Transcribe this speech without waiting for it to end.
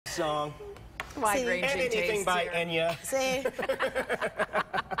song. Wide-ranging And anything taste by here. Enya. See?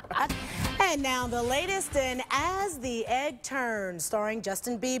 And now the latest in As the Egg Turns, starring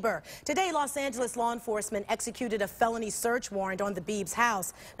Justin Bieber. Today, Los Angeles law enforcement executed a felony search warrant on the Bieb's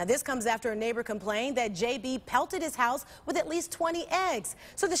house. Now, this comes after a neighbor complained that JB pelted his house with at least 20 eggs.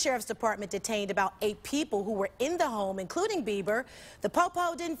 So the sheriff's department detained about 8 people who were in the home, including Bieber. The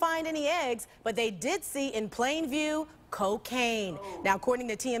popo didn't find any eggs, but they did see in plain view cocaine. Now, according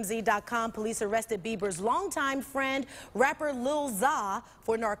to TMZ.com, police arrested Bieber's longtime friend, rapper Lil Za,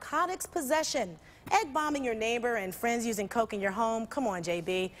 for narcotics possession. Egg bombing your neighbor and friends using coke in your home? Come on,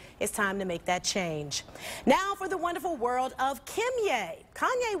 JB. It's time to make that change. Now for the wonderful world of Kimye.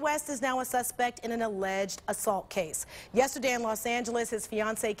 Kanye West is now a suspect in an alleged assault case. Yesterday in Los Angeles, his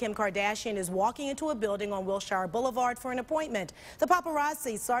fiancée Kim Kardashian is walking into a building on Wilshire Boulevard for an appointment. The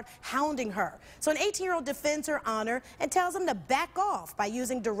paparazzi start hounding her. So an 18-year-old defends her honor and tells him to back off by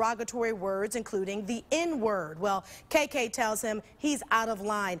using derogatory words, including the N-word. Well, KK tells him he's out of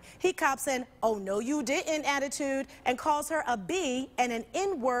line. He cops an "oh no you didn't" attitude and calls her a B and an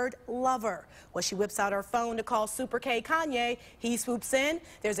N-word lover. Well, she whips out her phone to call Super K Kanye. He swoops in,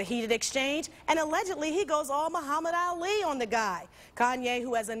 there's a heated exchange, and allegedly he goes all Muhammad Ali on the guy. Kanye,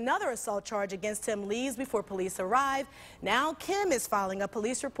 who has another assault charge against him, leaves before police arrive. Now Kim is filing a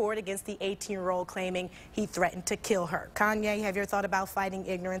police report against the 18-year-old, claiming he threatened to kill her. Kanye, have you ever thought about fighting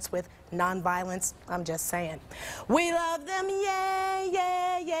ignorance with nonviolence? I'm just saying. We love them, yay,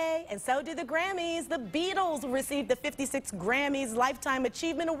 yay, yay. And so did the Grammys. The Beatles received the 56 Grammys Lifetime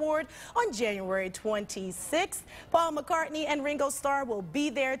Achievement Award on January 26th. Paul McCartney and Ringo Starr will be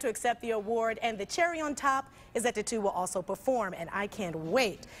there to accept the award, and the cherry on top is that the two will also perform, and I can't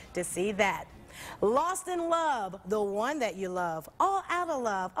wait to see that. Lost in Love, the one that you love, all out of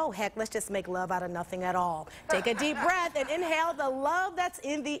love. Oh, heck, let's just make love out of nothing at all. Take a deep breath and inhale the love that's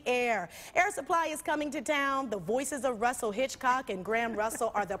in the air. Air Supply is coming to town. The voices of Russell Hitchcock and Graham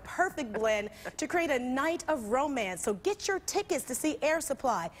Russell are the perfect blend to create a night of romance. So get your tickets to see Air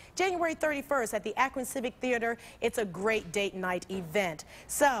Supply January 31st at the Akron Civic Theater. It's a great date night event.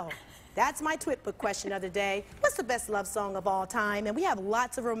 So that's my Twitbook question of the day. What's the best love song of all time? And we have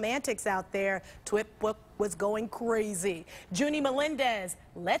lots of romantics out there. Twitbook was going crazy. Junie Melendez,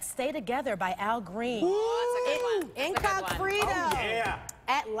 Let's Stay Together by Al Green. Incognito. Oh, yeah.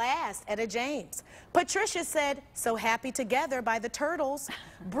 At Last, Etta James. Patricia said, So Happy Together by the Turtles.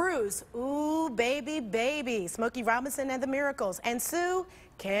 Bruce, Ooh, Baby, Baby, Smokey Robinson and the Miracles. And Sue,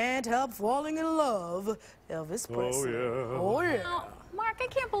 Can't Help Falling in Love, Elvis Presley. Oh, yeah. Oh, yeah. Oh, Mark, I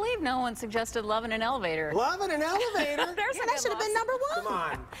can't believe no one suggested Love in an Elevator. Love in an elevator? Yeah, that should have been number 1. Come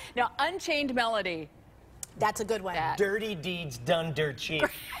on. Now, Unchained Melody. That's a good one. Dirty deeds done dirt cheap.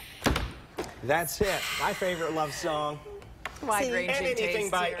 That's it. My favorite love song. Wide-ranging And anything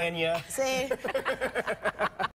taste by here. Enya. See?